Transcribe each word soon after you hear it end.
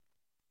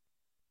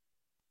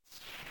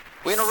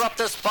We interrupt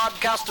this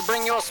podcast to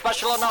bring you a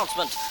special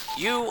announcement.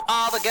 You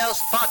Are the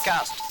Guest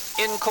podcast,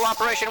 in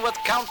cooperation with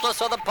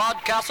countless other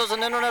podcasters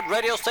and internet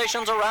radio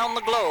stations around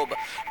the globe,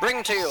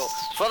 bring to you,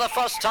 for the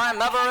first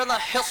time ever in the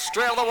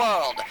history of the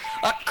world,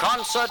 a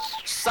concert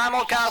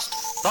simulcast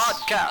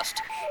podcast.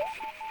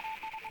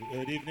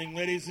 Good evening,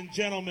 ladies and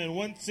gentlemen.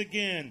 Once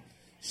again,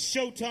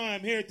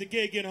 showtime here at the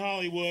Gig in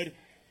Hollywood.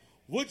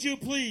 Would you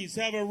please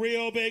have a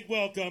real big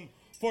welcome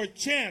for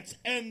Chance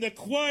and the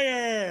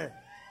Choir?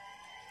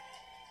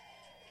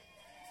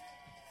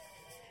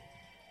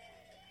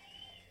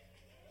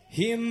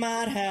 He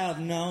might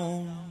have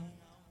known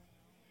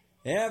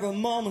every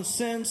moment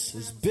since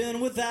has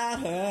been without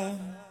her.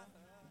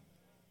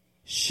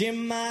 She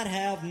might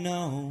have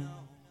known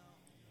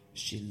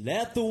she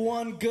let the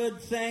one good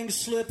thing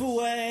slip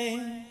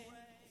away.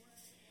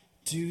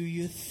 Do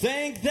you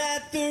think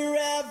that they're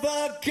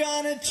ever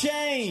gonna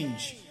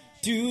change?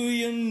 Do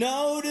you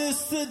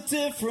notice the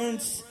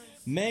difference?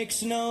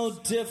 Makes no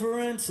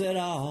difference at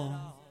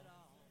all.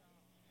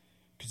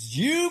 'Cause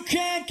you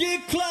can't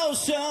get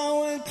closer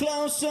when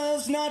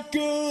closer's not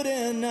good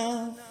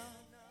enough.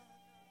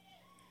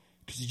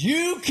 'Cause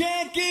you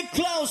can't get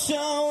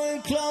closer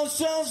when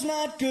closer's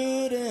not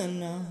good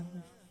enough.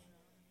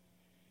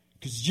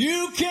 'Cause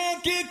you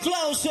can't get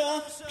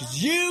closer, 'cause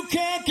you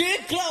can't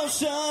get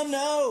closer,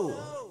 no.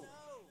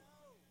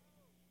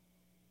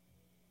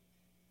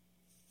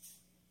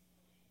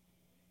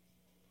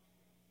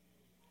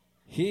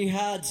 He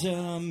hides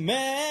her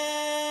memories,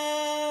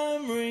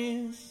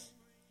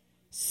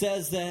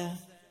 says they're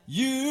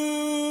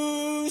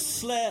useless.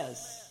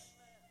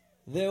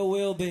 There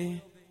will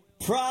be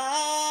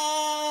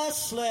priceless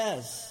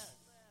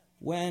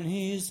when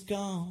he's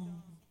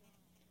gone.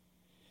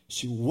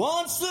 She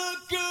wants the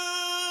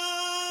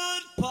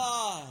good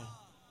part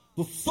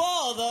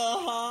before the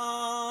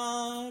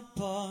hard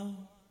part.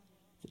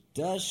 But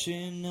does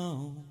she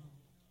know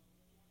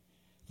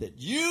that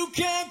you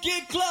can't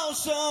get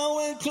closer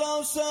when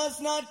closer's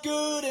not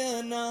good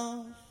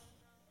enough?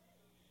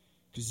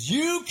 'Cause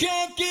you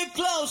can't get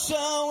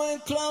closer when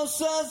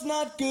closer's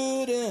not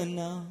good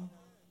enough.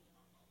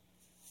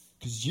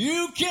 'Cause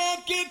you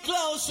can't get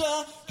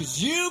closer, 'cause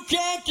you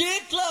can't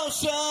get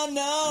closer,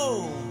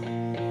 no.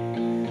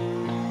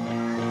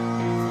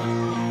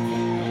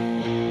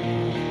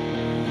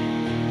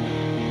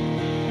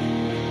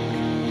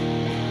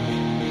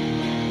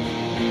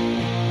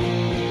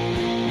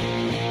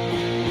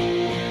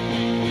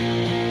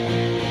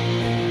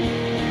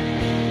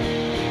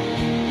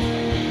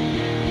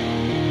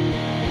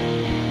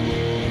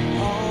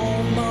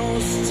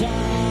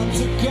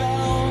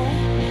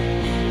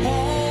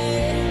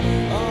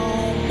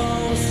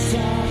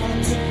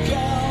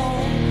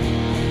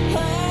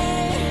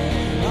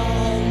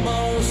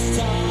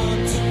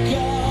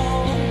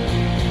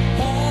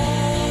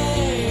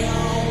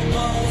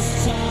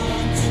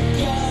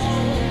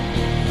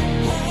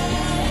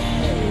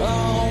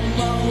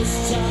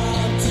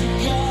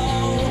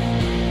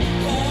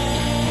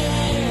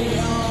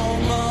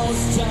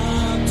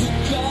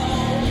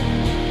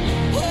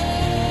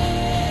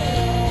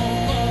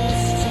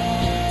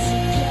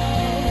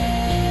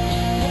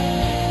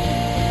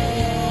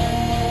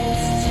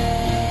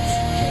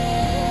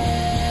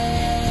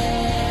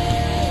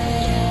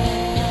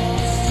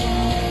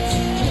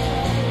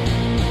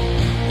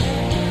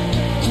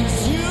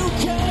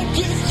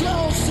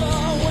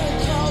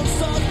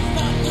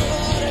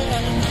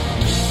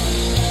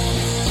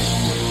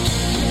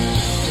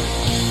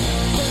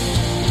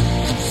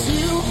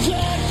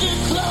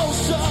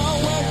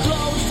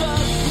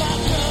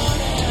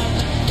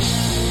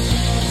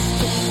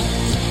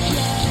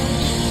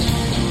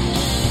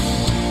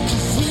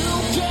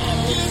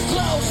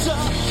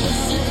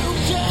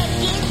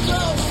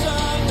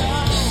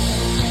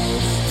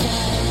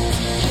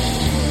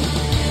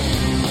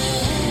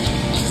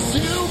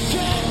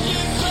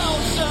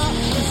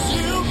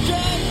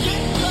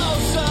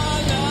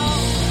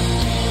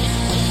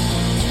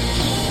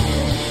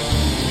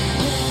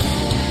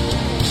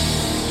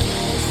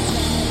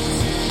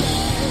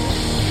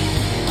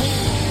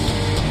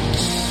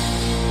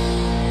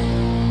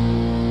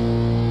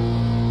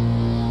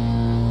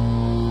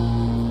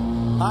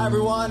 Hi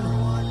everyone,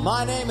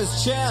 my name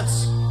is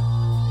Chance.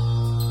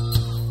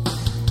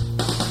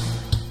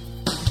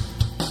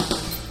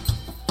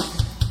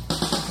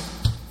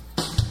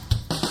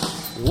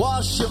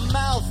 Wash your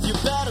mouth, you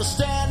better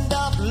stand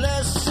up,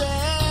 listen.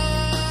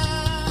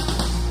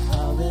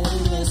 I'll be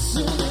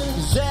listening.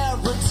 'Cause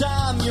every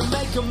time you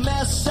make a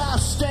mess, I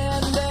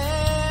stand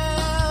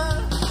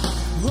there.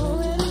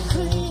 Already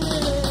cleaning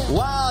it.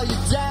 While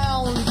you're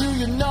down, do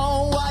you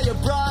know why you're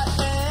brought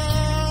in?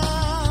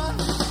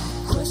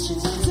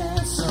 Questions and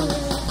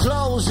answers.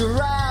 Close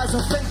your eyes,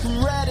 I think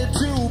I'm ready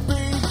to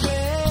begin.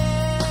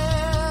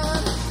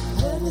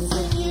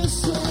 Everything you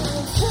say,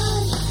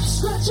 hey,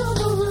 scratch on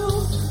the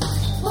roof.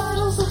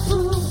 Bottles of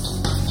proof.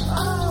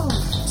 Oh,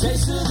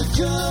 taste of the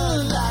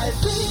good life.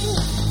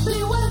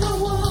 Beware the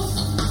wolf.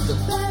 The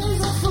bad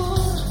is a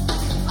fool.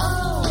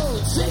 Oh,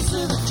 taste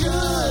of the good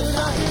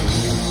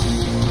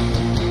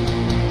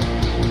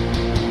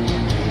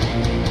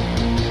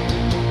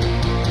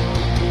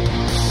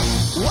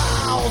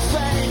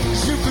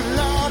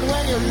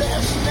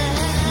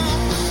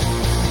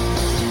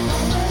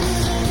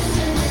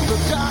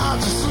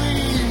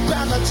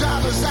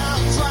drivers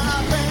out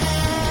driving.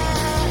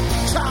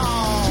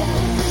 Talk.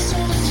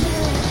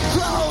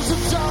 Close the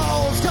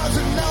doors, cause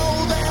I know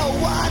they're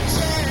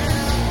watching.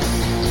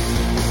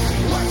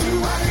 What do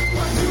I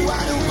do?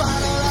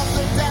 Bottle up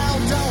the down,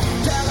 don't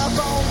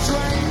telephone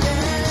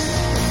drinking.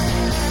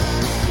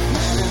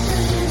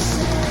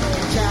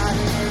 Cat,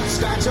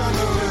 scratch on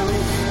the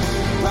roof,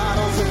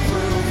 bottles of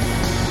proof.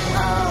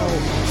 Oh,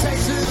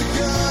 taste of the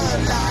good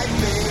like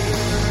me.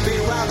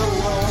 Beware the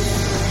wolf,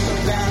 the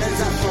bad is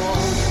a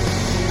fool.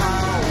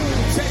 Oh,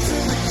 taste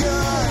of the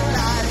good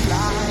like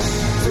life.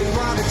 3,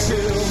 1, and 2,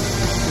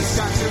 it's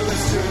got to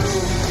it's true.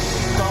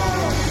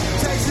 Oh,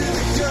 taste of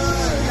the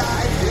good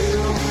like you.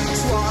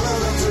 Swallow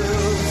the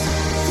blues,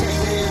 take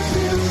the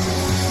abuse.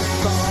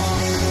 Oh,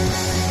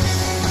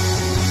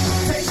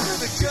 taste of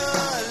the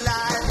good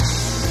life.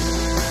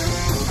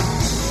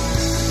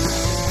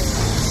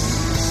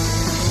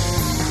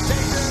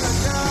 Taste of the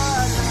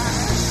good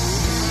life.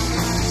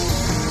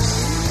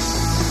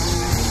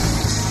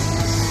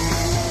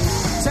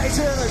 Taste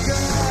of the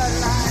good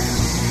life.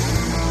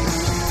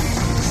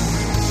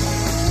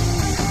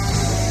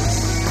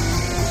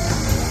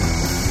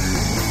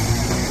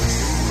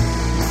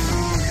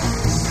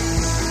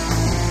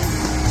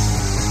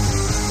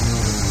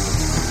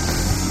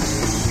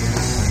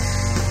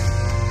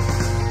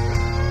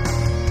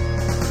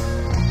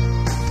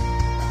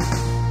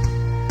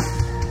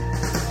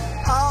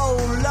 Oh,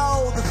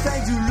 Lord, the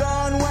things you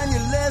learn when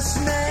you're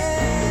listening.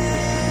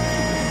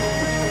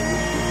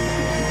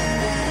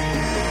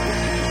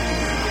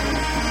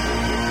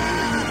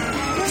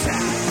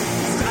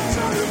 Scratch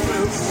on the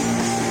roof.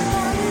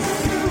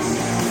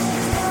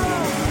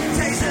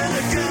 Taste of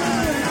the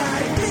good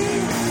life.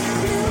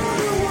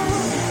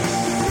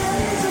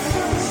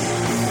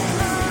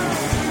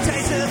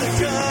 Taste of the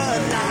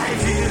good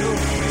life. You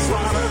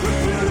swallow the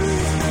blues.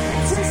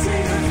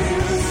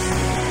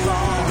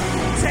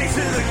 Taste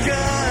of the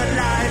good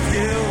life,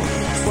 you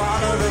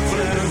swallow the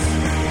blues,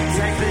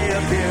 take the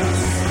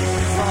abuse.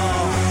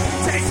 Oh,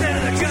 taste of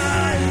the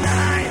good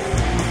life.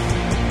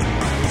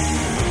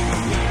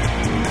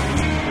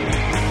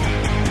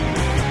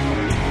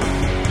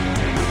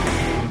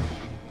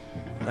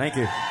 Thank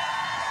you.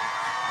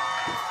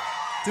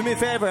 Do me a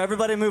favor,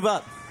 everybody move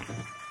up.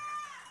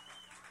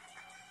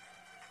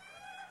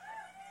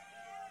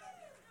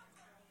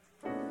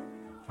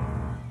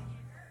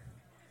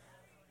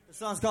 The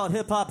song's called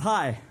Hip Hop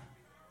High.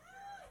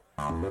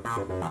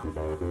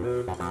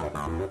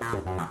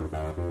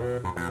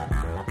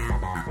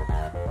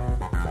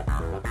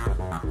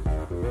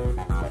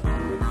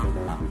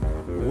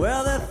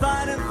 Well, they're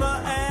fighting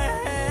for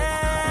air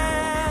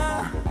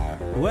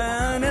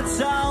when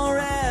it's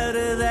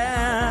already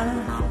there.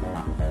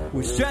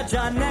 We stretch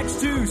our necks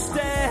to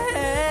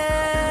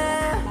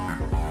stare,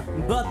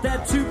 but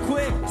they're too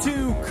quick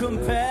to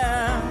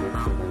compare.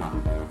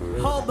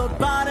 Hold the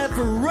body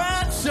for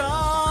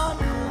ransom,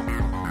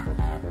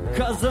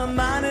 'cause the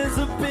man is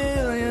a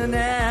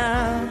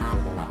billionaire.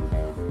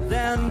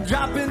 Then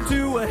drop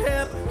into a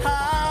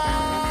hip-hop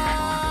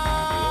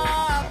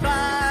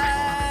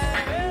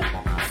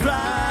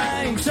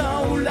flying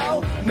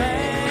solo,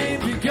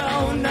 maybe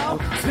go no,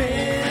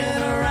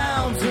 spin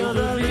around till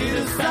the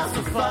leader starts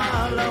to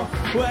follow.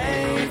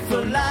 Wait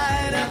for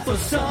light and for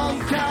some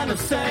kind of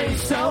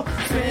say-so,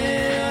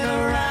 spin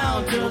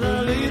around till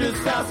the leader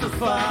starts to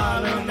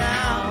follow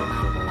now.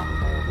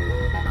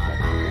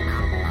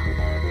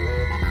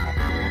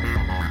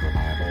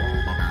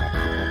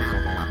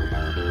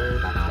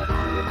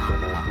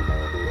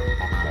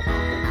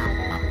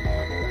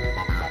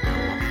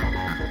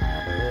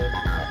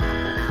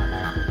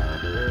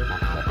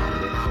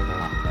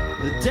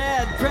 The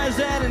dead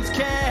presidents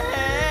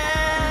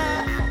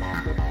care,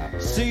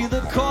 see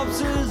the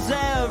corpses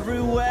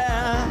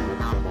everywhere,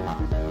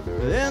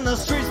 in the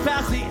streets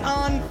past the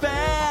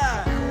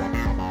unfair.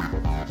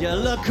 You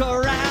look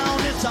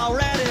around, it's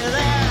already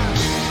there.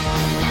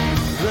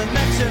 The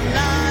next in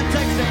line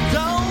takes things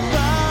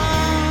over,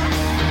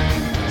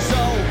 so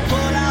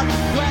put out the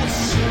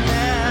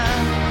questionnaire,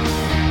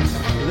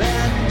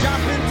 then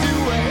drop into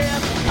a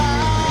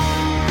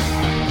hip-hop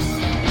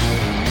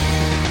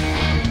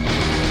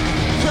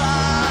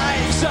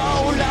flying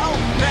solo,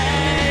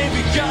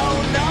 maybe go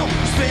no,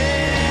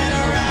 spin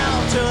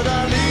around till the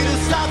leader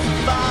starts to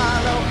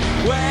follow.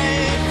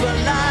 Wait for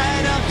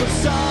light up for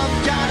some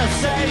kind of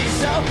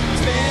say-so,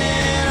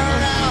 spin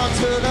around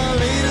till the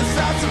leader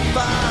starts to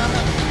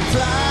follow.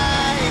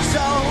 Flying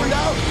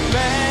solo,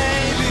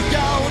 maybe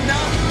go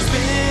no,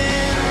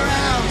 spin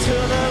around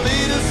till the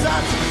leader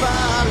starts to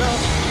follow.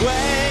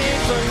 Wait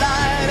for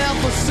light up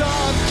for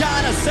some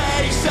kind of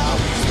say-so,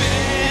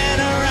 spin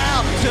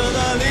around till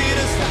the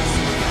leader starts to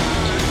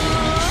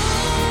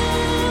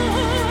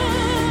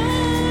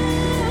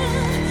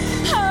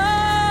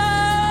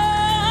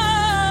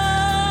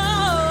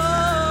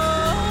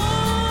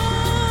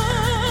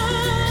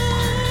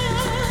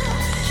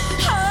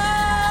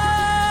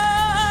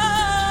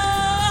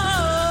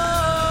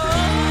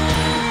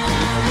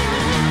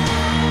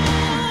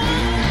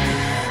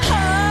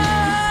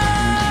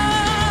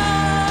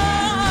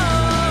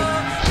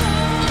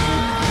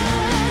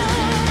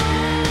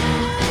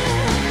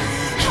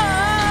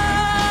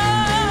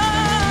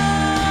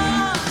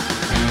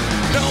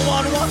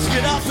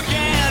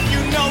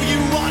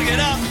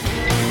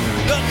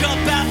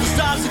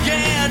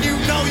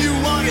you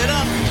won't get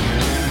up.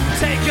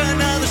 Take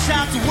another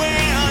shot to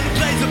win.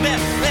 Place a bet,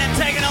 then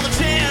take another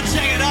chance.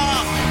 Shake it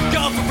off,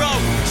 go for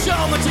broke. Show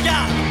what you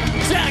got.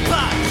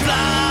 Jackpot,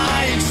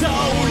 flying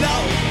solo.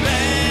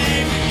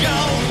 Make it go,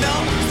 no.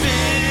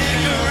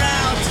 Stick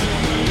around.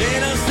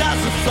 Leader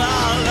starts to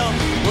follow.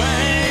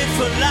 Wait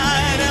for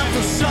light and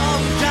for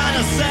some kind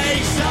of say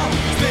so.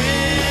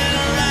 Spin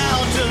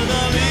around till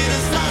the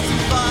leader starts to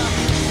follow.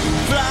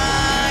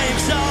 Flying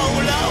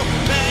solo.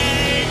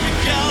 Make it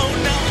go,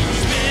 no.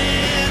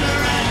 Spin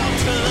around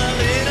till the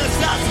leader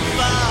starts to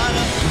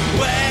follow.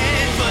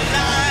 Wait for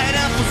light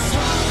and for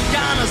some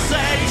kind of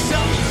say so.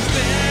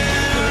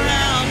 Spin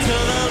around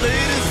till the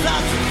leader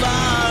starts to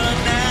follow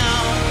now.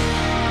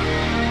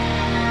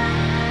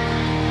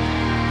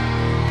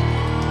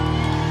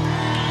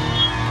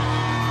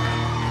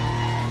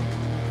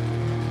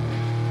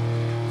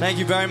 Thank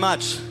you very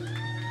much.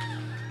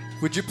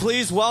 Would you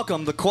please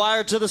welcome the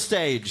choir to the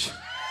stage?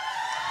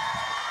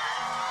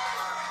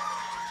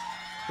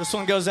 This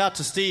one goes out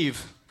to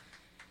Steve.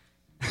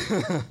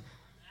 It's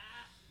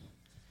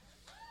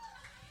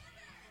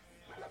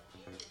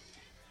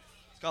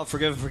called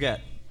Forgive and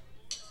Forget.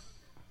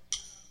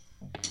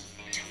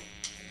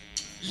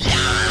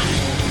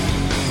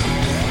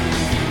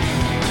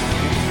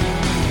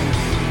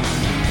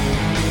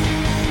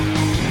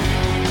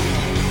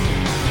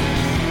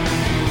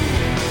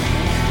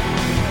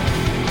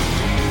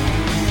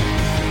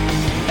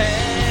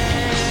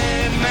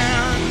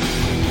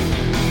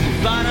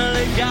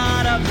 Finally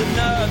got up the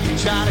nerve to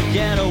try to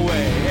get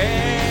away.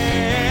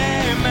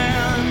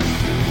 Amen.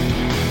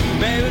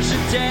 Maybe she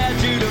dared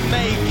you to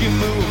make you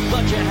move,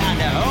 but you had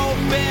to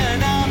open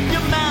up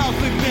your mouth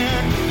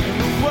again. And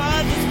the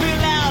words that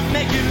spill out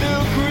make you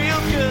look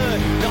real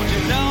good. Don't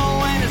you know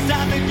when it's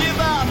time to give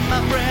up,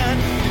 my friend?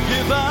 To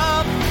give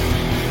up,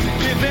 to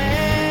give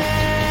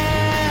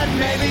in.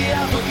 Maybe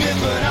I'll forgive,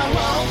 but I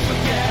won't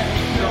forget.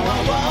 No, I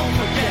won't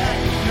forget.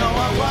 No,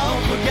 I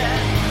won't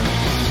forget.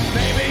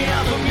 Maybe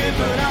I'll forgive,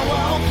 but I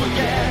won't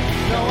forget.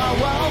 No, I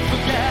won't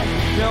forget.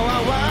 No, I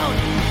won't.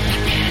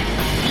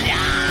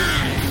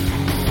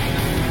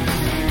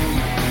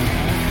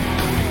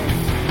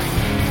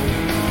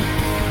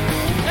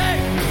 Hey!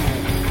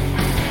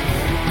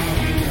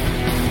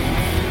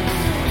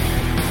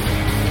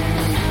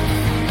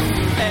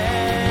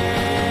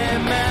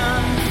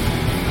 Amen.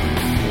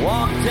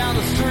 Walk down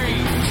the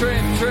street,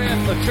 trip,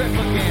 a trip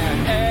again.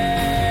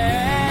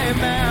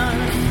 Amen.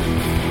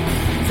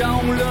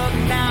 Don't look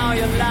now,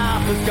 your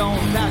life is gone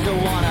fast. You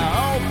wanna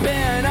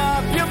open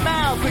up your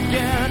mouth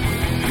again.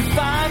 You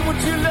find what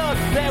you look,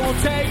 they will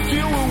take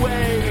you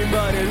away.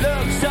 But it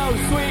looks so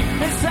sweet,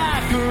 it's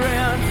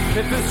saccharine.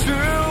 If it's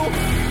true,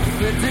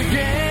 it's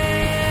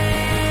again.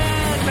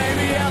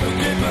 Maybe I'll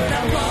forget, but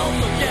I won't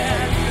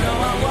forget. No,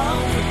 I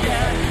won't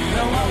forget.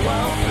 No, I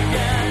won't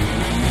forget.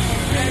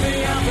 Maybe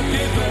I'll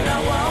forget, but I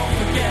won't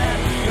forget.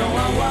 No,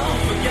 I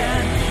won't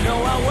forget. No,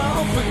 I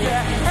won't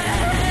forget.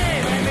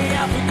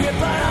 I'll forget,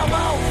 but I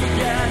won't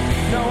forget.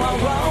 No, I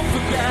won't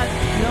forget.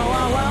 No,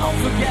 I won't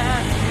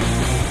forget.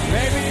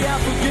 Maybe I'll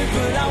forget,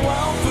 but I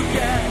won't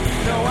forget.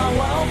 No, I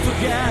won't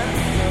forget.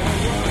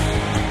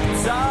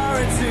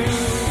 Sorry too.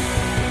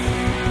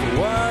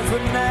 Words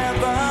would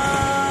never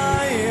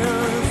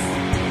use.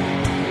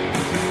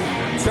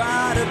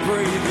 Try to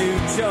breathe, you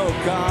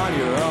choke on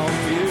your own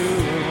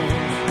views.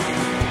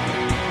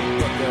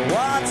 But they're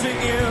watching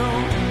you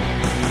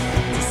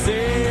to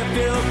see if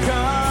you'll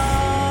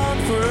come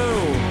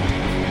through.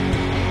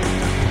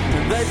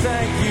 They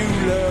think you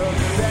look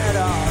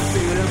better,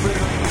 feeling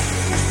blue.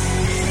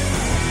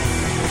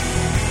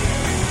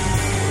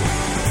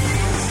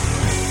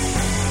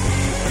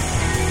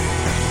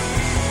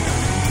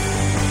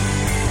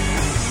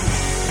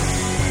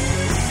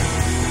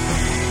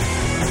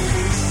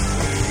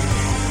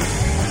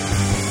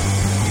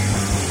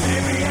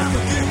 Maybe I'm a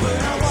kid, but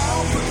I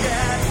won't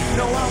forget.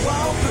 No, I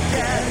won't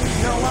forget.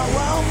 No, I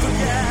won't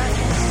forget.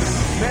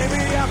 Maybe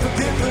I'm a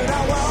kid, but I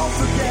won't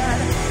forget.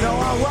 No,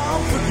 I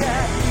won't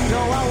forget. No,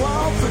 I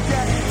won't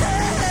forget.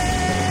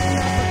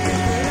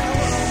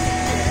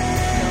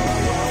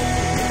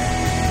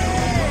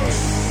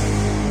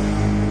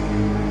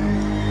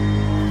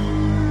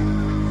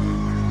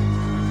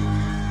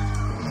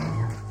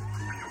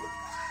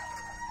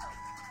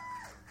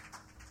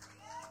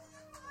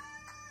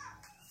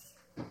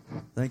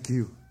 Thank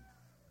you.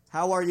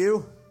 How are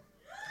you?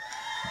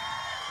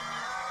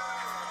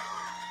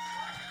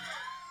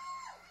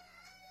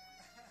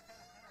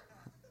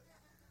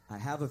 I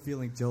have a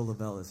feeling Joe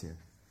Lavelle is here.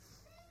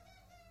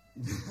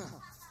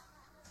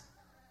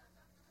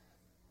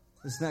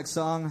 This next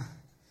song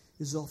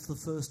is off the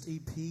first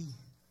EP.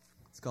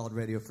 It's called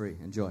Radio Free.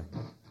 Enjoy.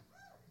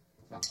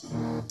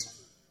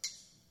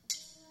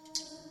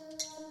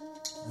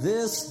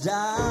 This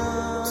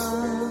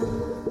time,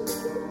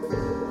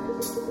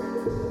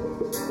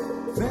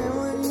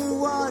 bringing you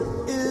what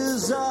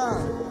is a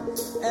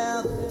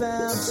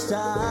FM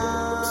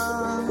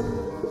style.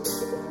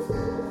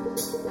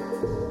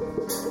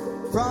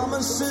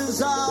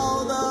 Promises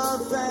all the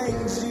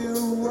things you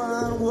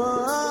want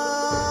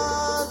worthwhile.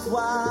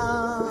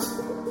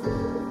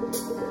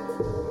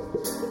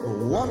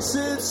 Once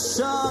it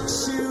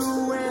sucks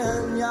you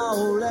in,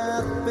 you're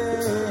left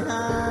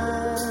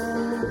behind.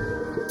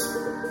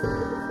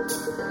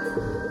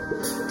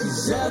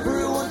 'Cause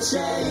everyone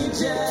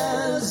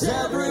changes their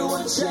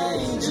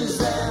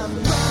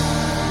mind.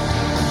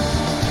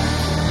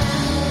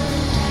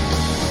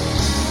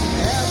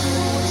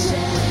 Everyone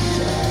changes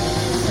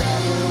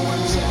their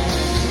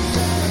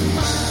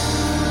mind.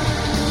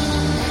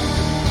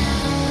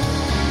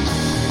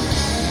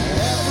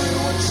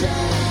 Everyone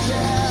changes.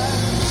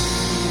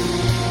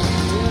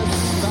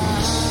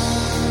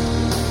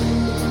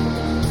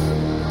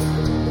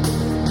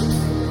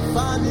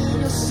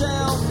 Finding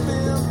yourself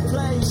in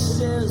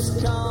places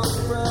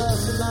compromised.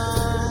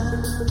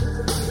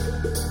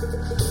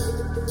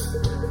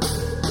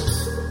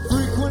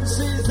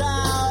 Frequencies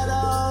out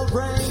of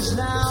range,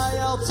 now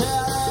you're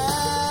terrified.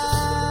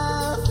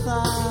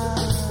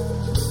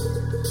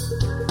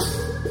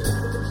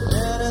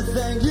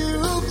 Anything you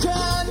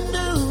can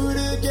do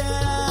to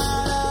get out.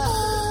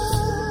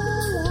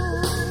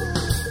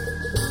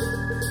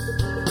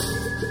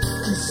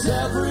 'Cause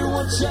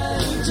everyone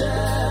changes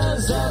their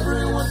mind.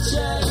 Everyone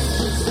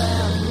changes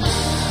their mind.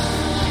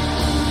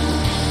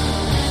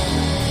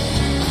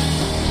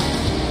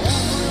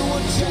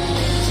 Everyone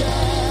changes.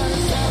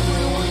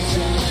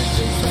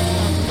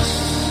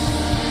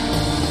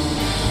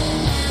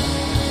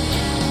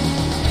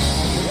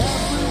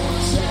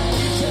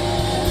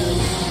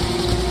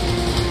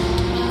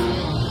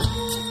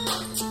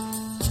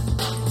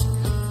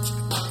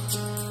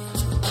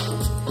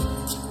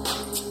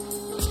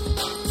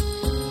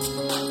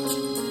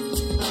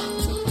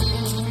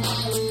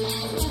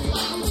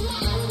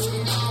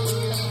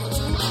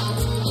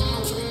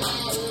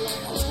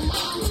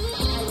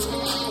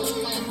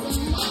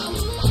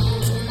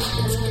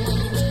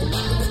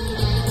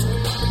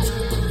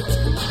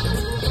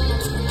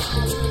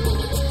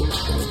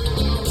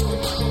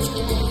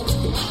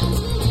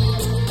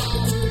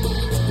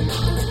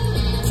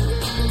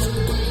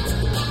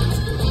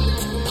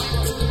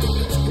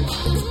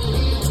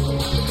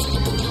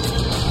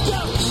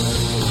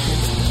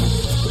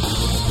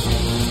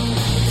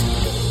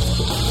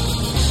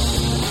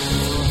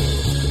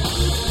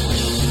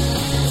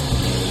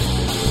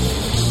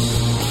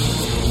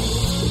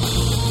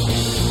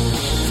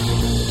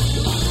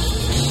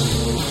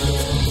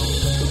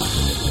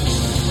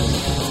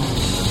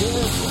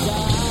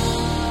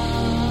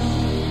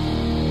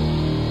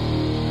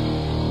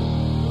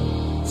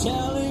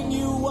 Telling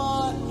you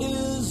what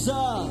is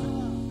a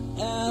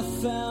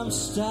FM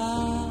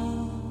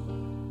style.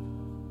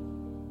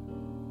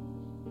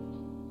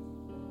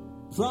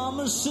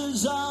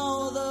 Promises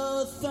all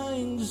the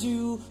things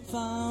you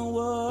find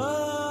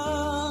worthwhile.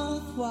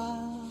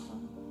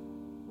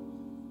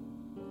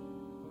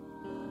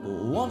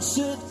 But once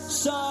it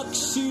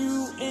sucks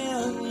you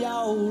in,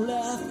 you're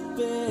left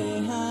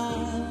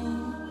behind.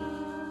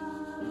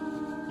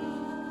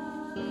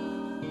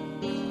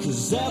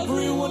 'Cause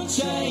everyone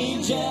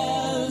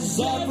changes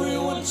their mind.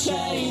 Everyone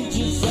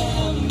changes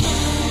their mind.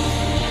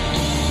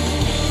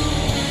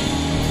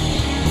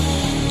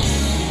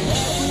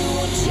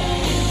 Everyone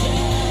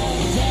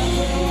changes.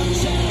 Everyone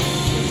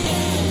changes.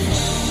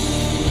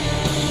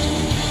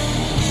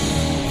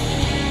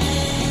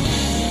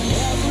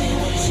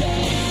 Everyone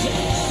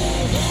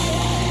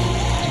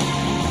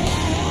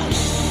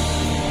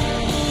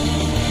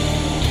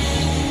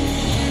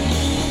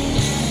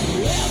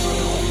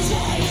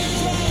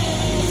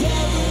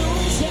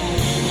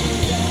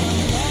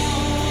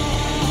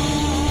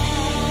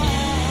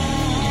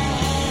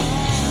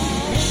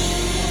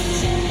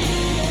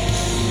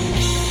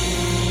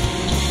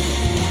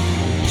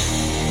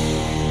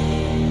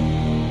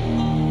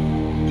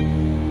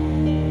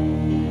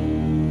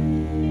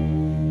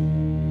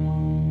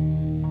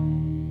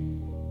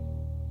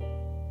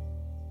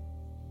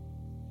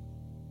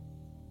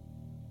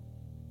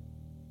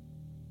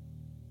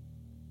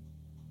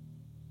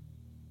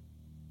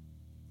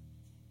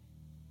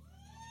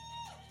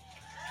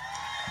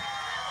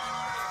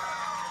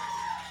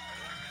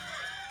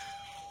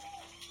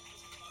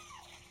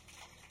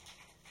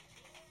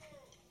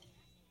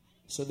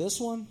So this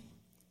one,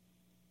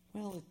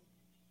 well,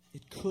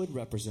 it could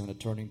represent a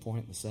turning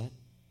point in the set.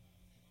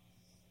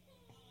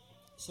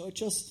 So it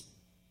just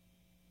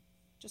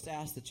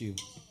ask that you.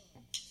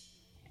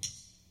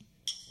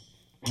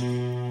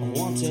 I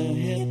want to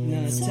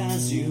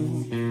hypnotize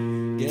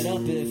you. Get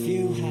up if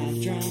you have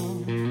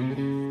drowned.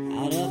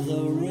 Out of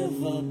the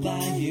river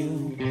by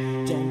you.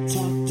 Don't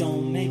talk,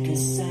 don't make a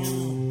sound.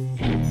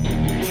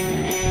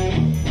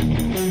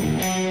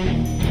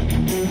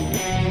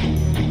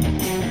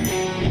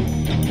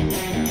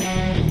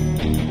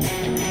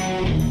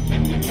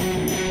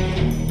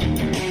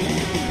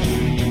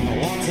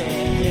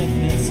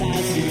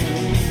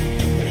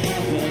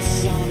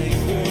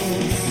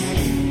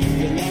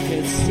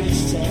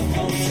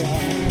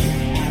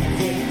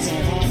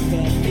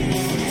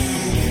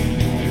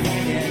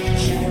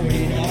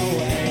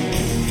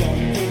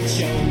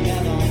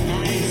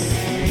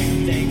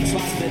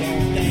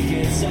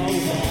 It's over.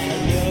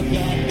 Look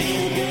at me,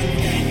 look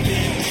at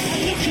me.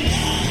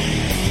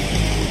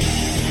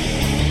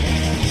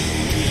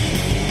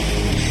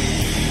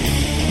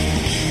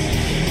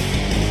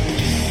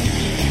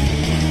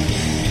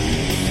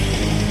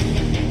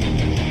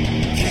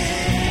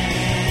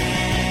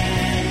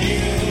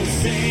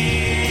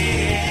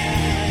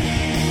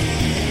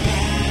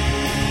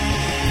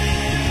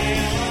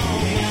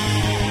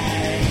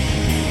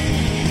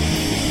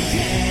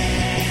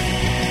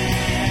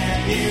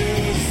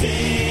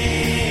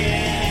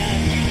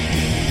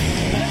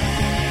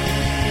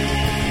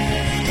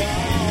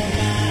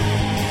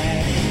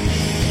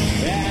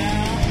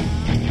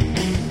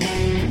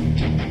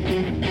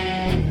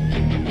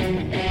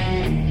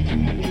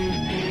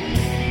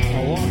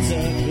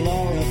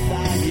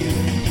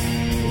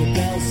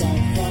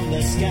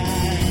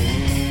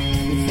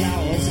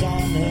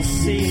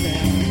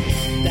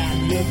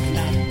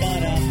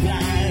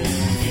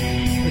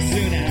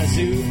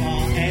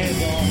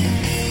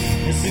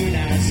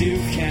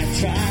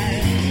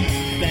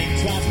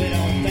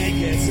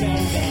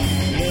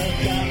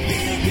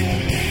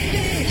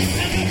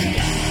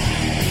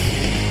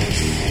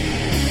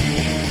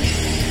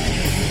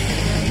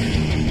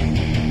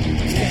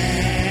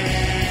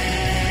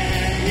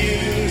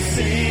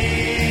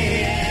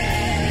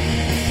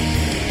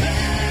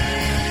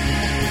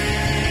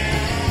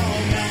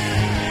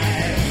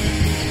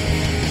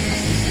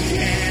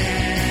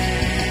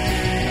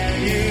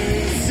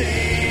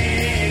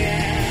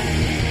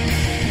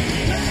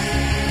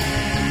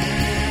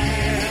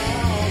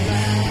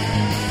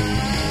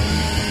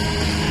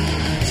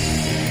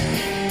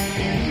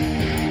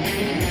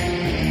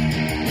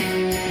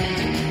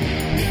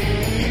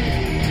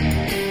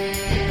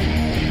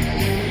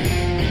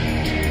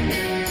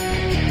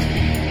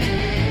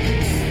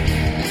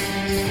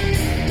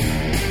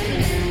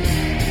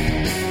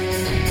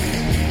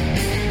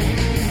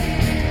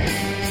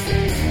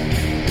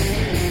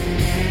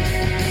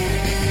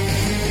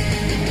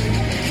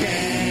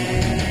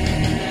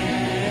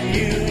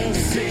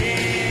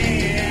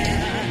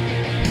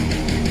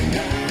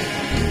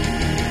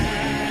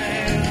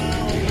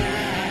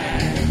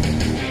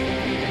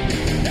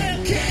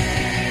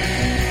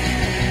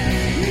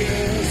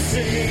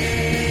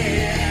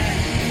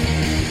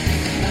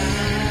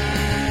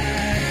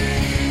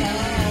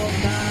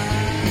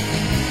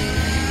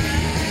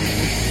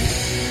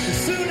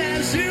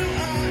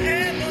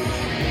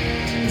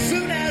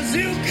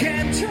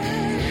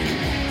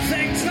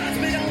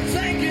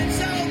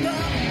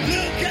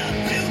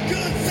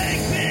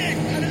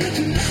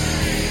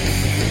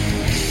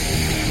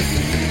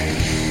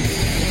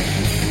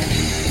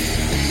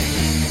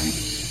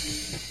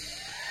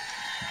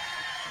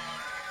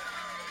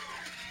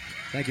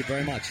 Thank you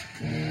very much.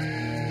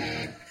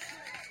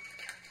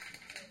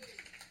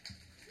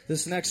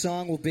 This next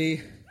song will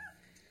be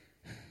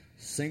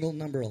single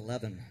number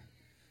 11,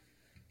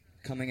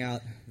 coming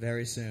out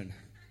very soon.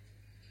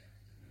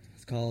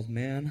 It's called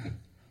Man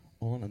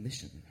on a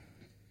Mission.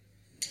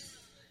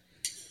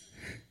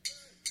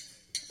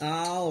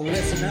 Oh,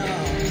 listen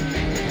up.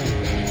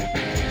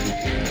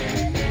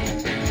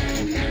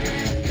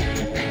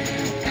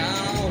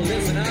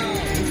 Listen up.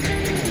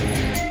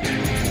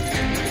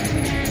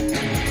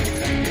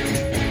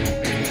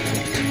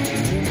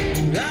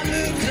 I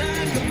look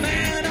like a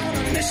man on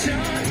a mission.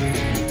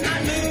 I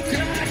look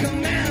like a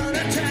man on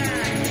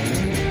attack.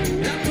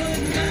 I put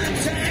my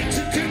tanks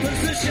into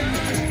position.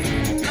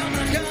 All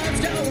my guns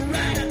go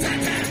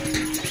rat-a-tat-tat.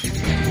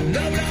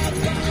 Load up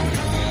on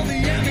all the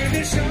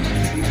ammunition.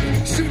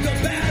 Shoot the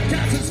bad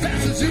guys as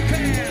fast as you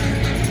can.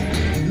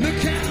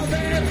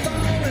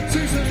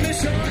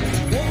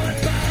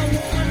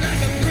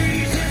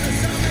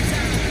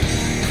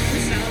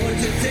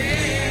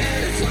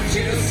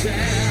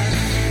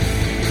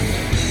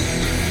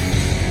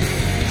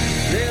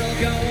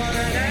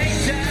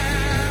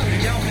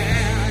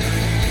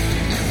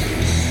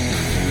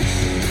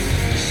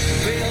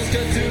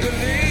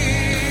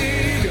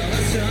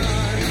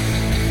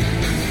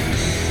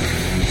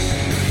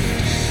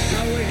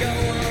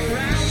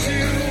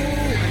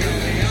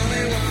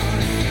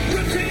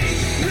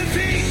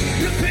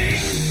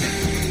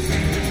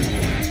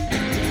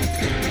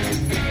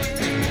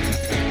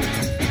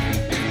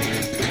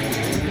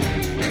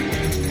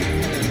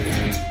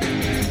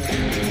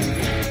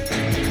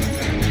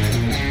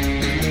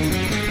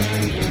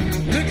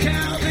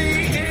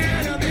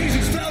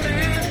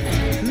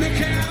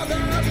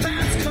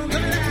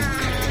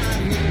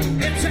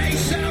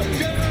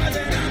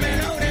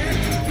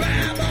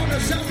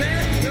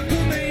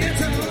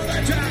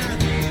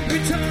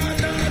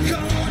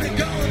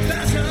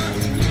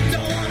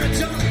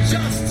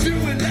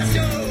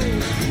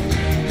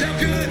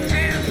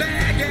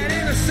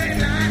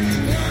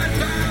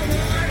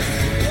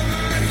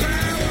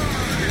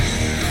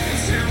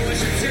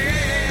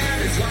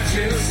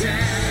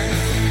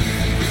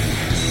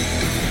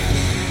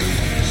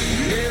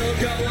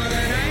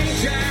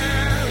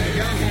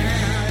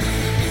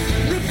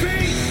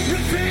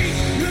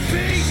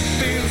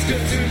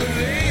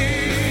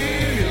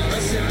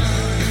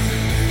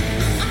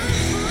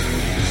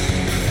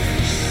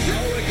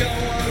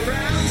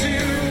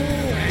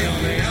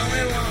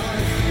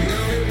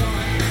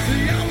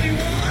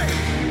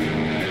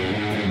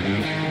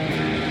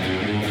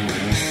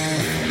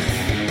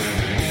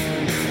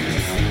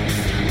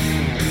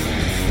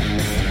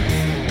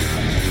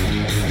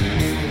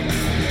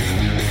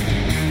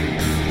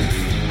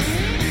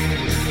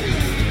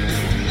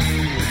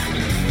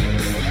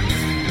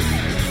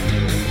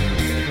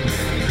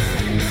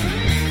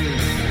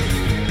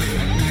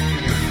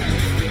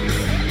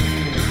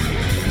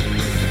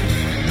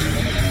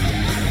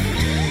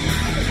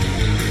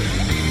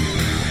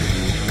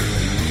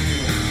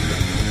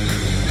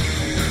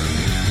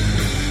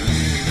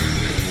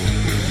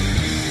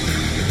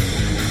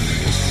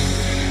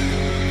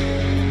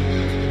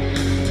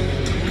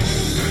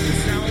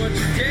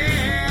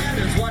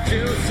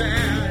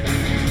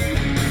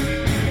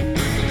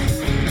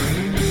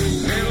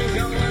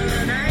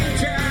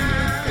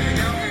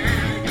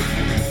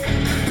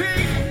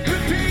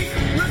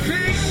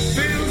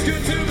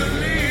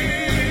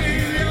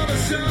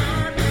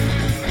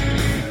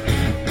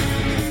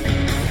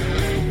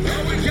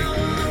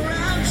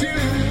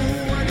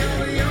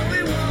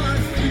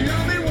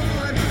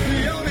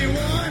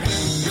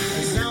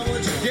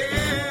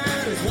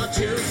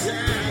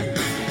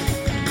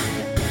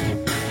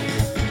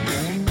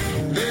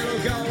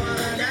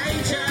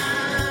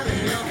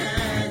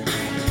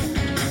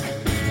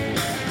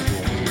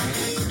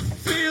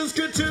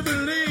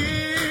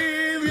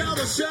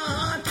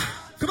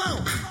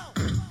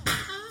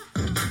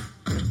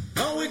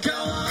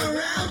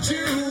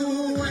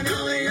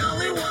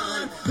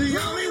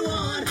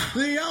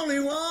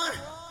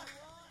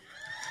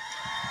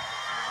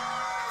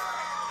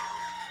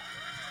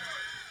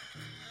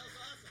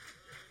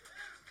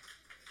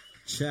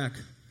 check.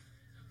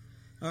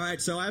 All right,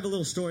 so I have a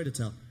little story to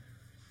tell.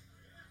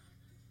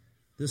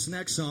 This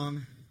next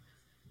song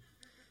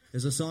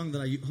is a song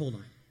that hold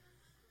on.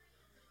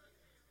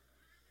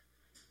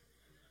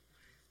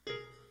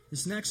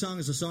 This next song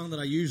is a song that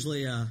I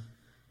usually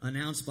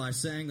announce by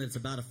saying that it's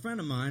about a friend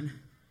of mine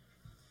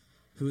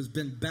who has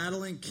been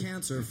battling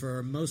cancer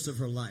for most of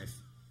her life.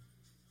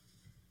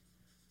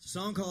 It's a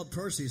song called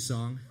Percy's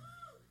Song.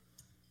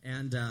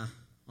 And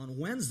on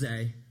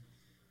Wednesday,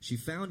 she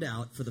found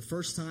out for the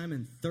first time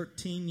in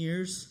 13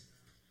 years,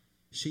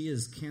 she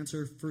is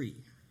cancer-free.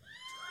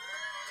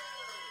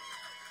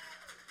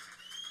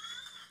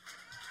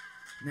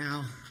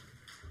 Now,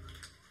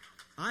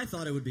 I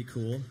thought it would be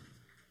cool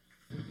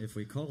if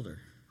we called her.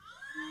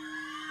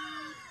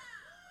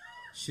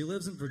 She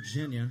lives in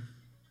Virginia,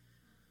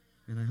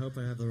 and I hope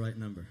I have the right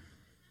number.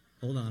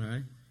 Hold on, all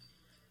right?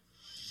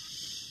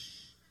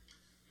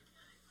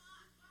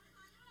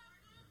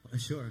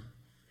 Sure.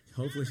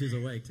 Hopefully she's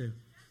awake, too.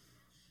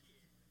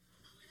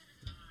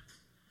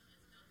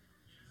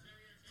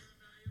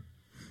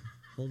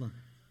 Hold on.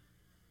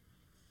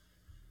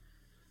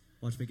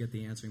 Watch me get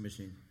the answering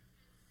machine.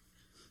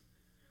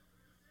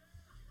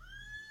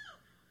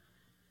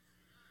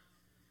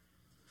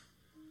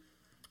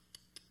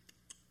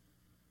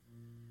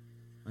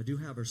 I do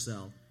have her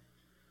cell,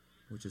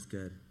 which is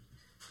good.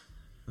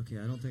 Okay,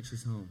 I don't think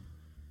she's home.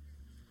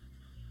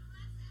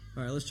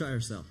 All right, let's try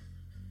her cell.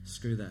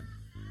 Screw that.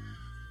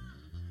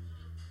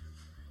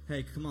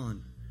 Hey, come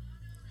on.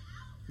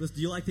 Listen,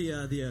 do you like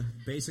the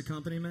bass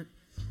accompaniment?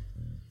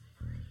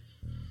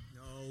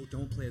 No,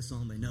 don't play a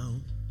song they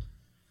know.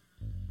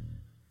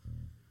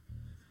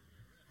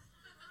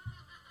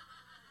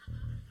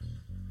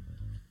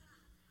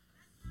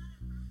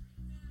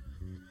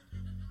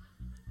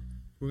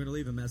 We're going to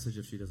leave a message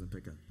if she doesn't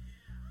pick up.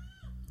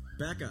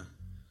 Becca.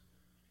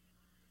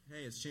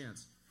 Hey, it's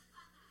Chance.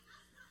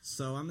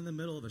 So I'm in the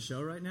middle of a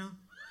show right now.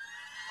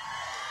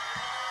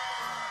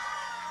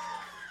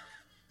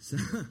 So,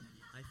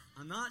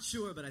 I'm not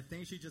sure, but I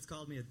think she just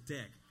called me a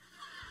dick.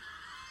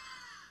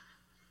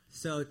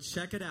 So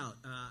check it out.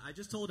 I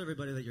just told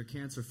everybody that you're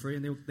cancer-free,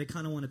 and they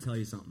kind of want to tell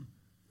you something.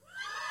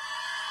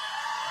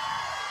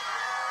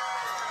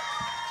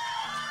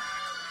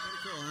 Pretty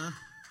cool, huh?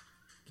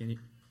 Can you...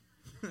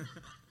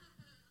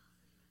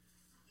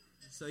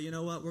 So you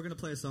know what? We're going to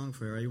play a song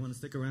for you. Right? You want to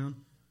stick around?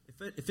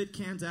 If it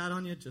cans out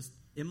on you,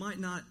 it might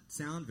not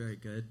sound very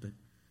good, but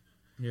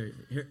here.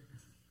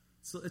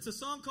 So it's a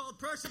song called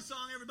Percy's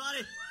Song, everybody.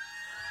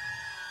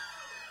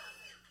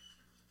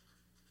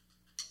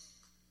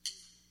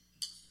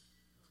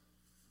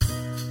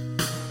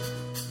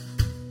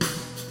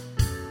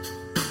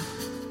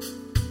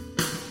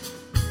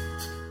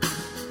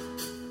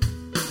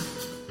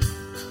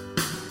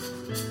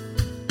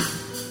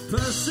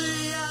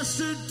 Percy has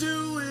to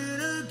do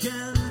it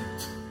again,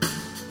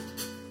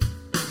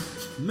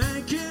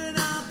 making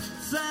up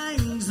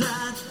things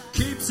that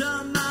keeps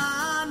her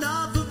mind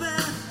off of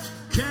it.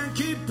 Can't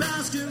keep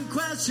asking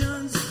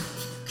questions,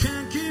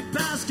 can't keep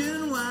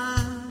asking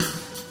why.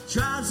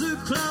 Tries to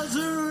close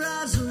her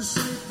eyes and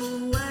sleep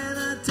away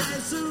the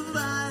taste of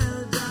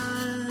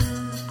iodine.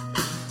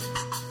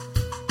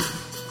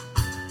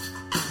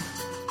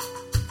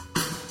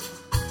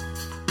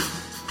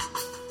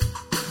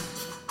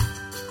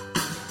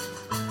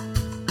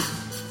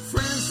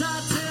 Friends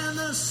start in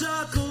the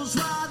circles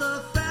while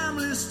the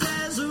family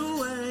stays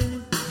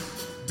away.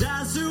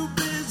 Dad's too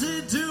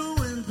busy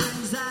doing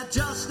things that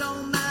just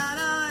don't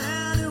matter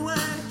anyway.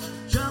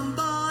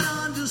 Jumbo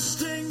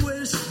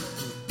undistinguished,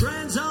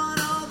 brains on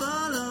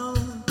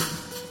overload,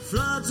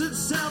 floods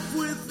itself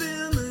with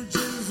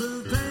images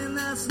of pain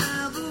that's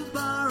never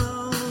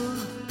borrowed.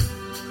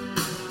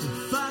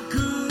 If I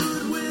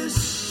could wish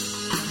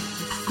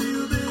to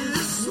feel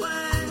this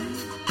way,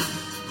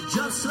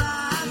 just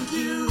like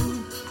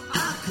you,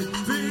 I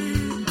could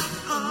be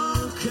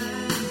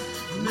okay.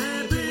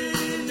 Maybe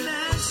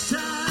next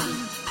time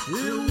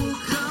it will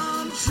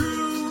come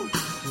true,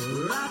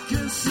 where I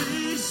can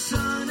see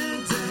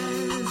sunny days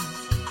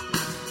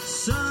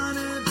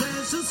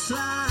just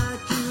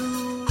like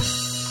you.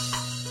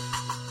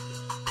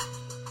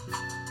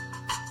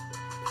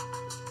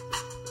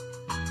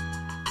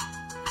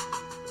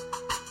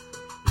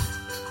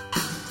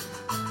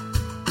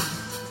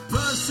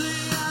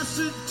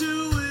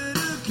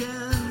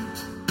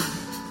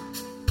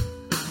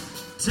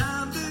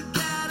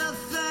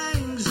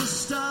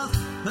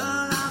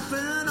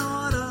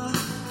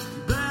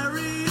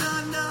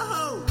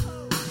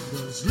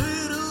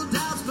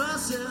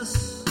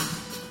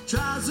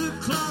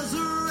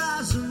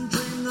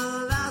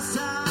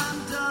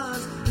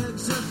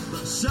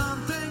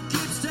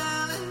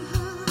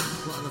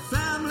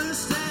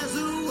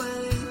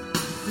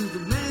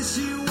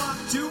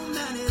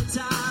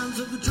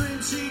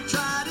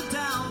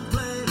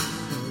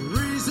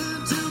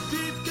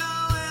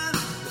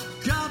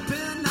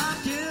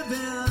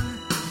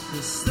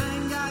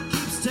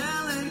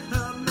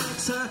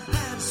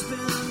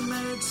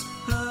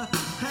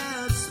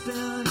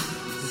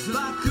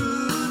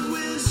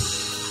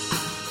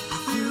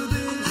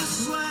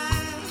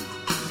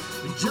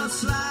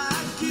 just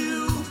like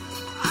you,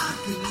 I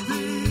can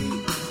be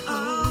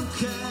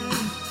okay.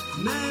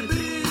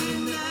 Maybe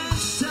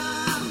next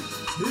time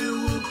it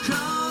will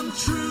come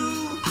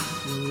true,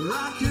 where I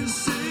can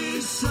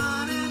see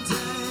sunny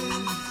days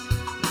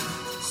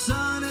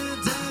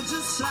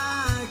just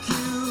like you.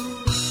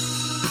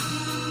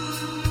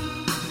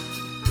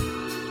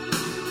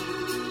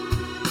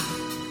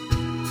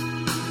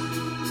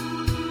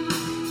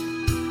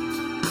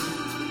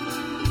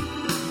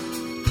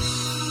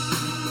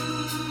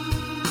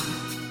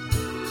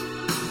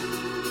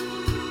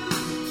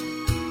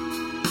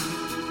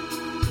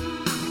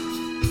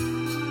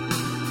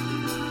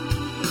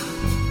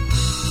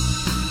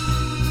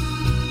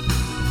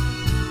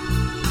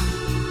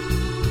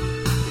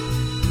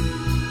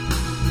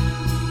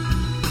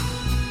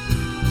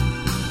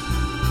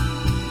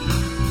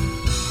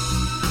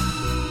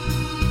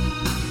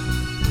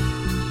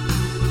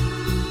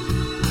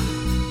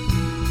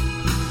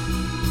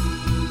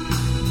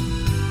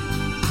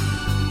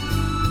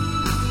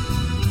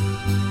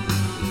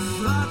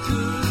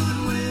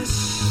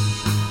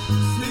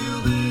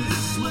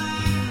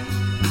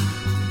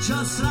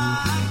 Just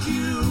like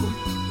you,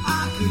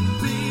 I can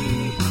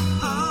be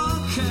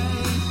okay.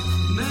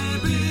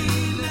 Maybe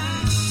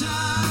next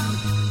time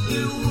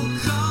it will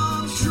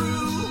come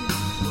true,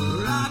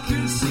 where I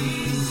can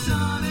see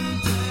sunny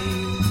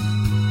days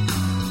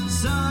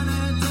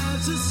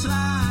just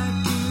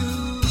like you.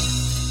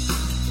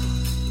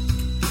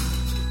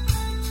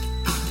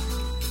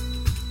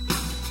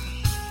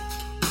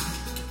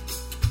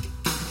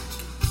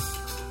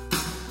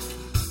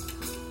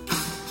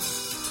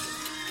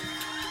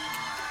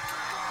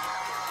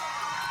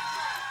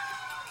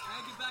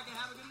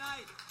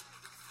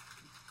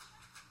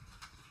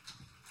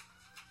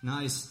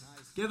 Nice.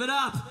 Give it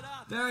up.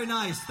 Very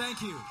nice.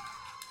 Thank you.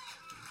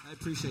 I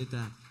appreciate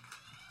that.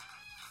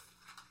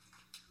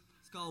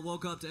 It's called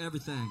Woke Up to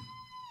Everything.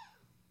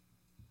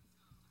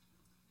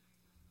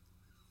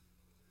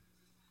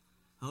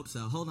 Hope so.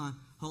 Hold on.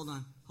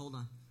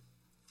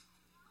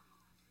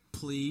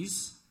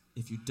 Please,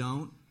 if you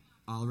don't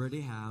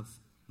already have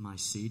my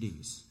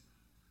CDs,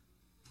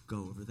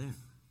 go over there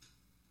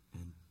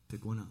and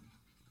pick one up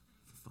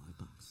for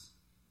 $5.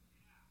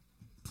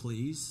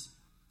 Please,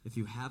 if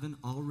you haven't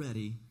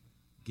already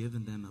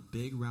given them a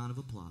big round of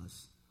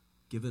applause,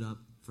 give it up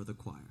for the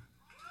choir.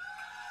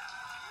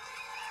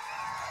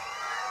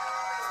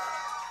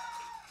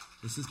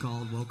 This is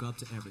called Woke Up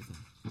to Everything.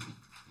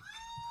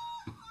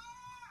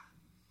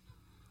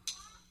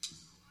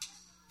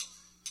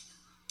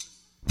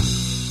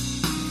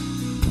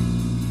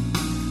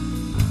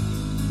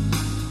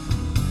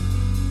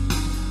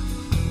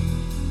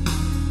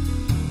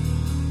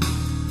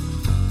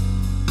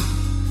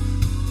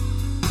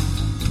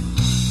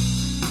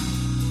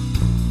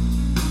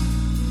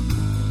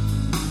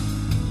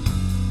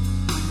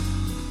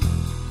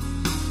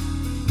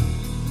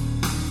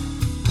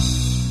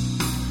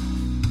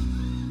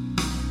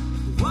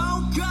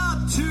 Woke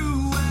up to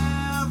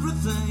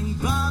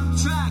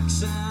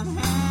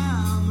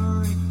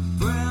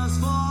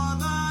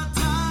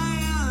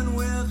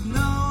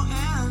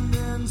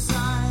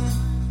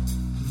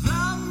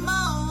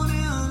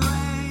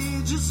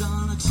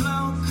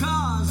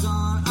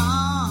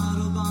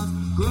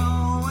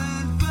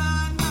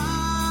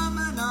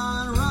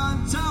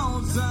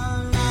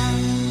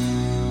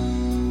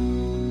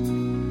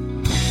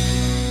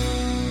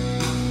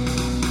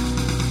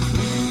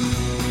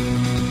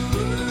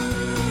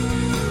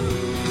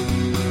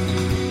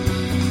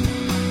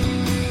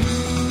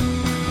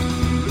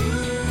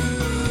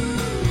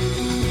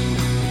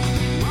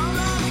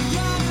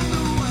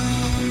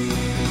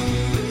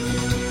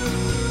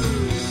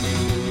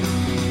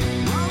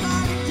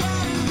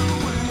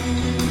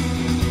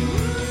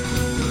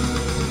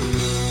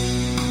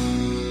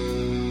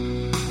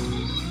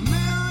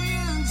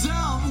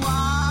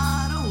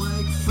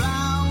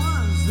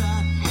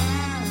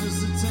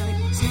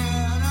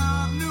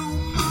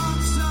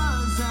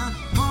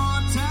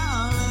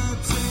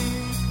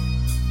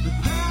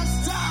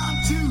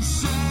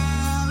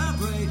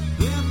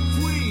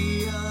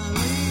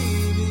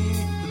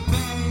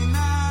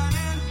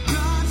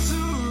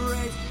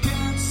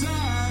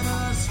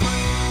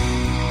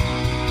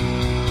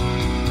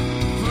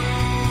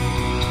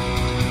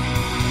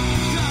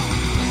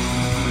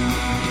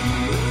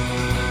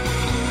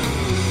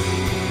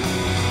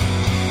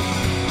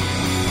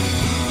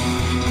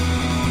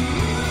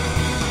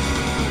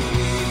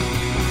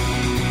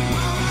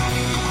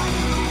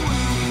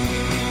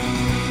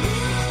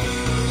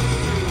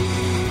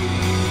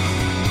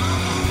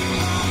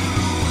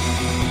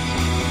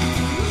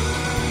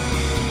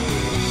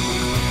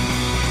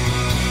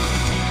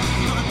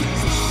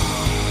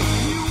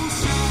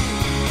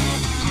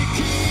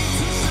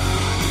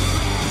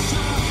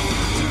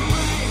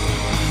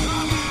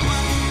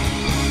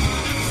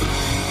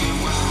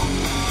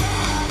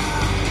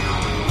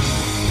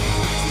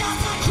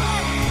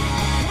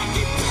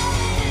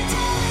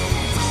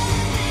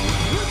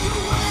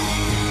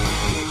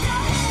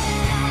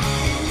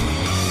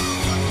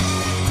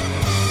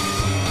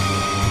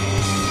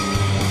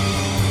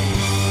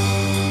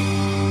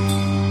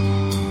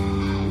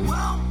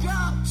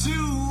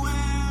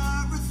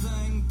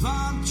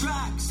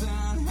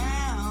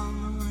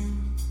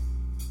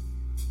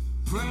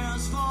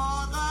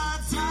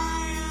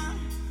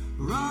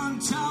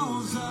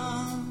toes the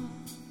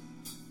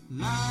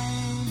line.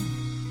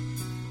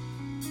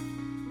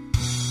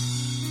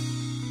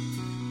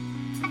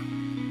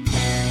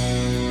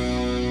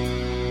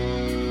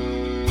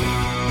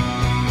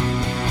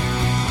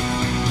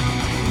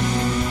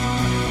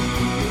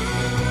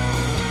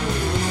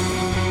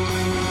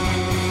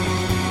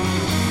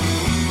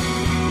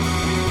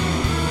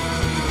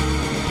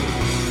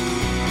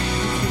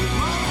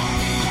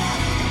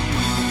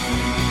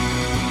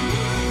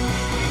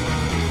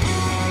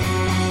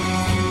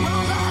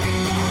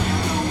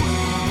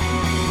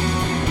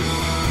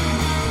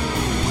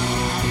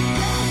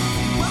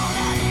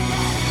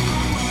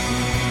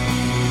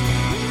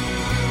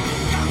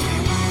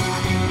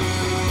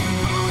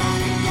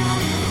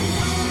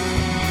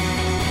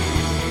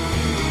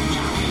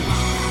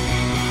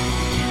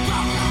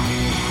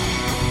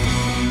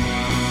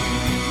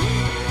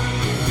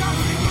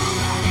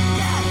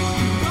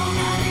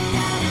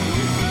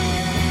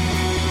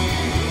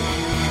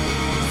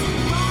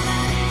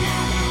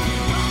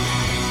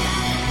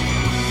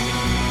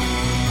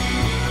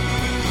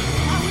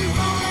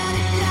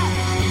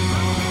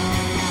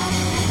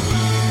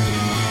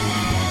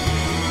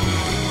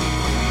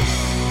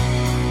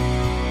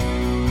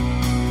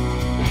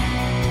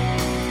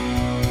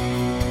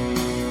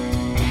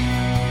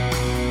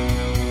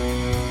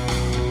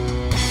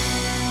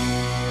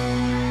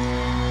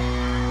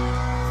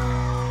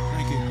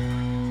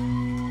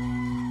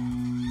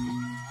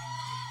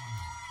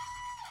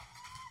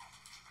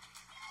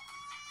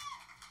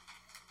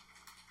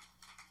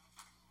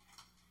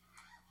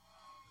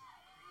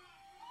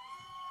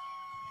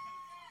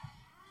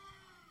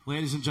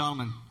 Ladies and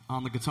gentlemen,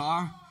 on the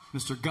guitar,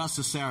 Mr. Gus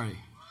Cesari.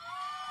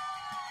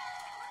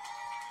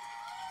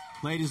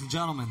 Ladies and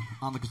gentlemen,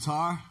 on the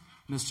guitar,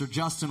 Mr.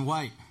 Justin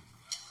White.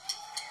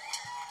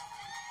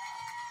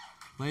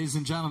 Ladies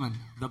and gentlemen,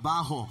 the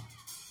bajo,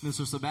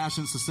 Mr.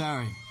 Sebastian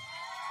Cesari.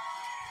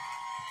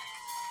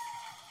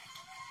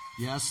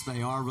 Yes,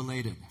 they are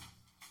related.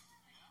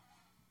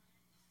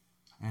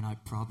 And I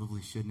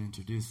probably shouldn't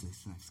introduce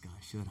this next guy,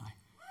 should I?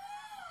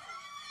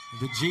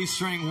 The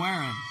G-string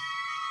wearing,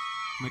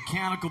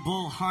 mechanical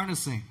bull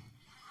harnessing,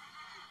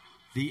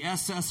 the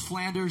SS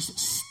Flanders,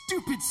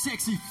 stupid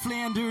sexy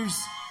Flanders.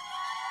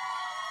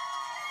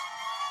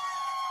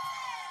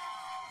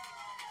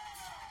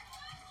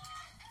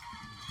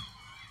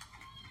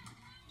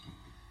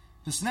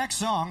 This next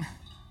song,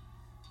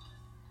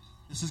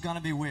 this is going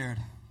to be weird.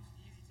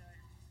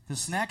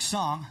 This next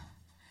song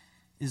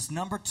is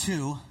number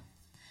 2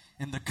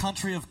 in the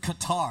country of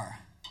Qatar.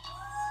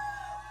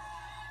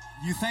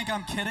 You think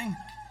I'm kidding?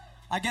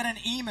 I get an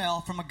email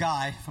from a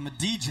guy, from a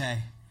DJ,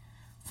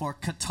 for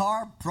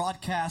Qatar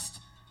Broadcast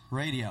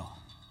Radio.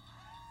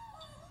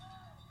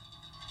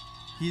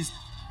 He's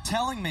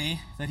telling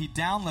me that he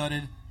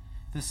downloaded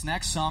this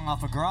next song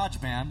off of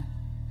GarageBand,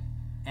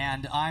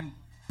 and I'm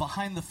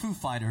behind the Foo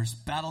Fighters,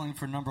 battling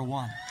for number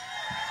 1.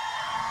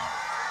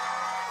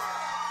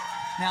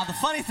 Now, the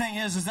funny thing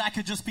is that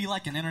could just be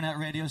like an internet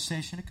radio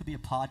station. It could be a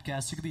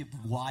podcast. It could be a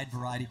wide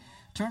variety.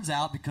 Turns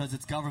out, because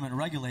it's government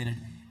regulated,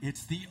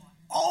 it's the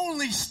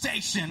only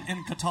station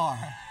in Qatar.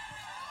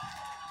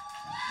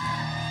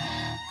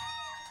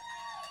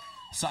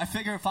 So I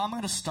figure if I'm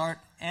going to start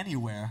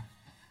anywhere,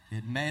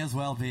 it may as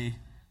well be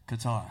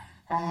Qatar.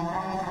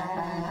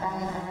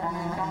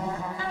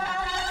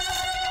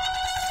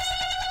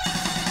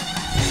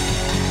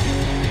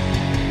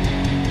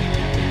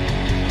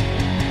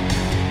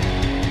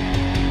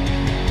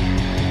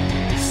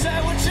 Say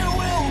what you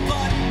will,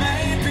 but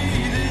maybe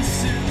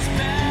this is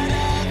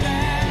better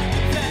than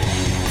that.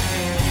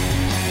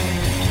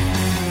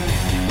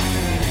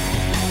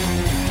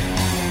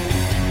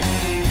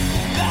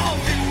 Now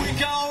here we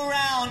go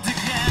round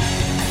again.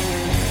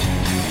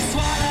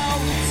 Swallow,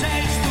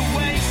 taste the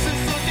waste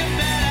is looking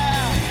better.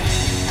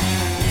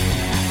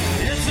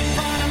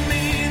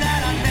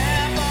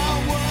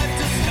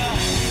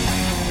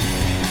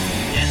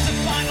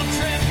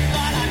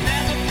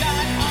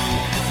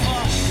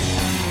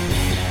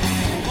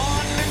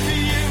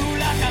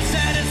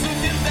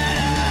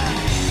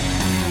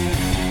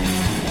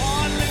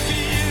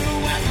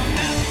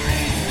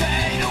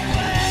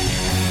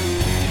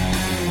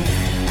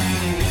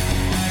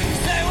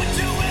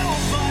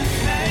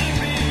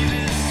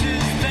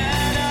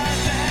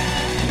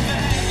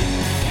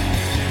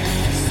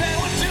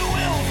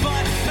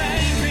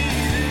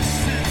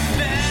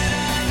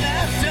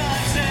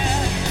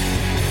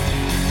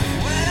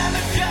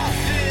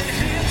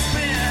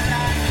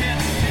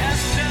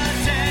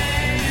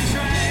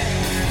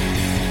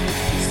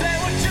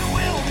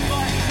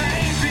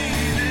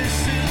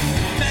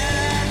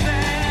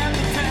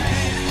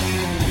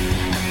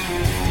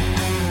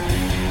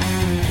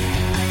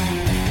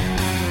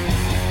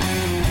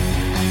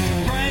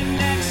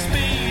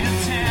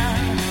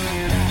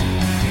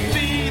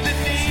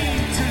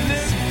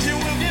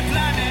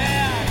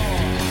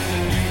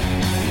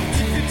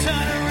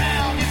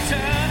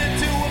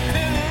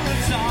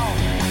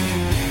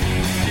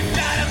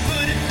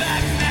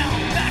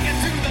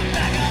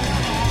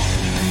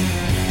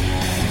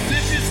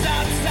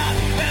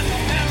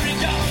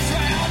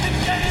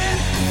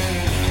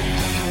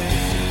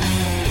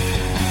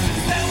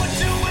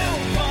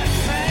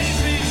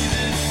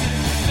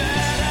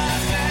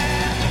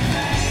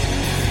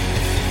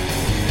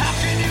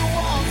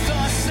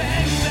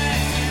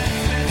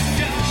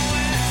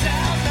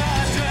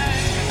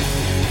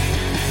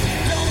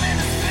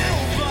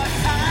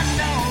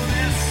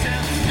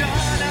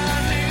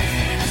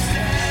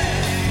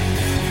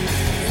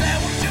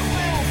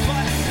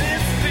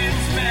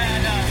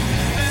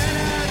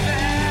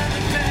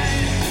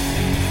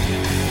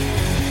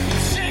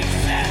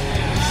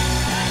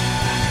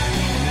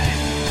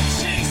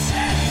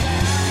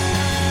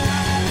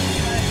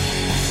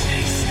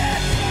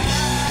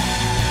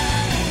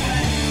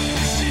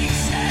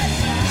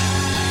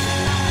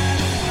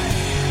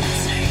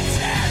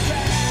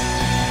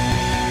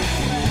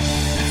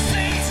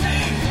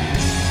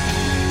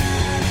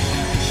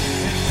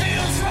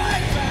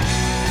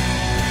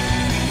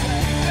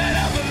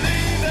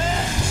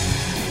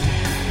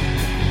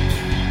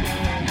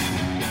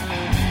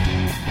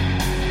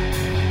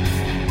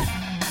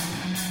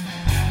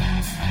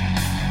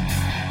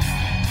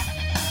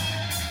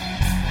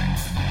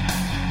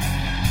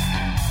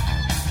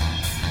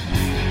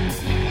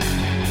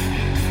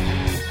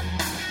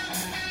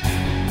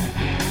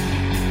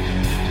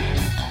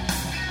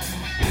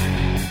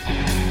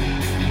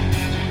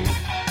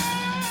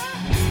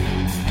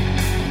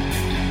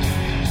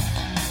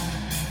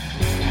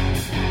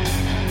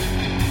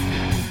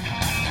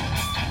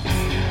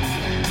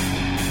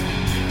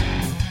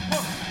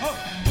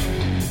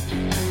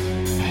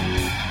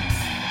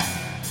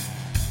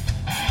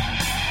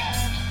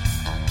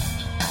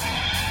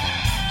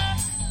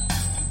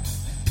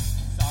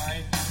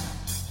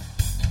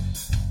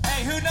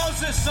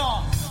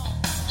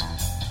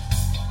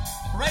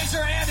 Raise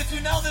your hand if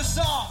you know this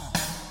song.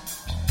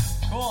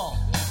 Cool.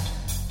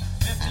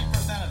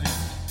 50% of you.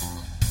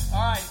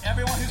 All right,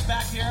 everyone who's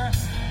back here,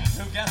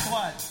 who guess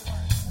what?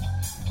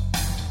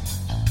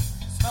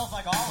 Smells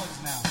like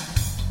olives now.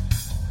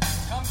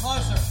 Come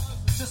closer,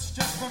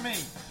 just for me.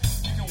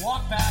 You can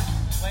walk back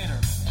later.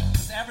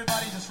 Just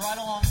everybody, just right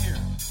along here.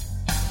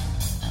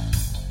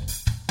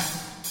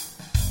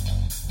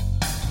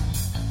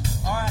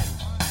 All right,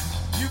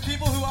 you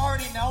people who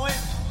already know it,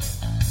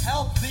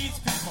 help these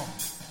people.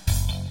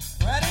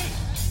 Ready?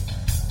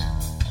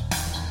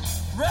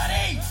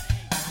 Ready?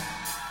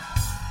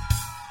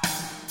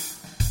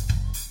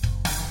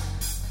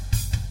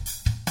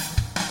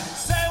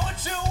 Say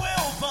what you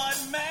will, but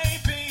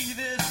maybe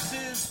this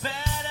is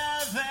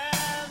better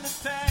than the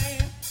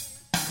pain.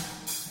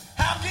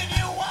 How can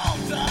you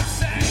want the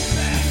same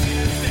thing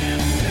if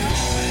there's no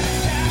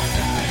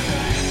encounter?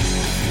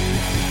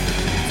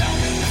 Tell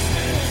me the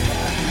still,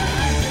 but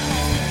I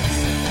know this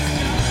is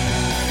gonna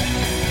be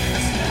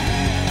the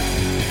same.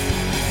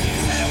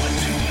 Say what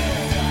you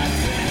will, but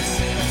this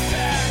is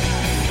better.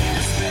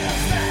 This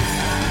feels better.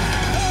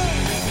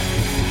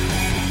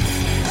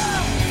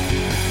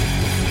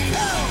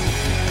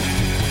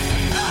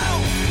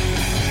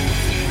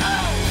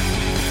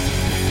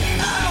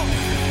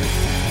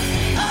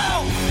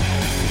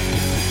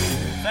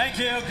 Thank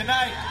you. Good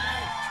night.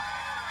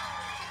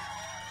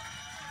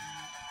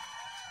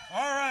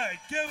 All right,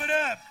 give it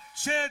up.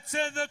 Chance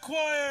and the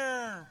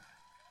choir.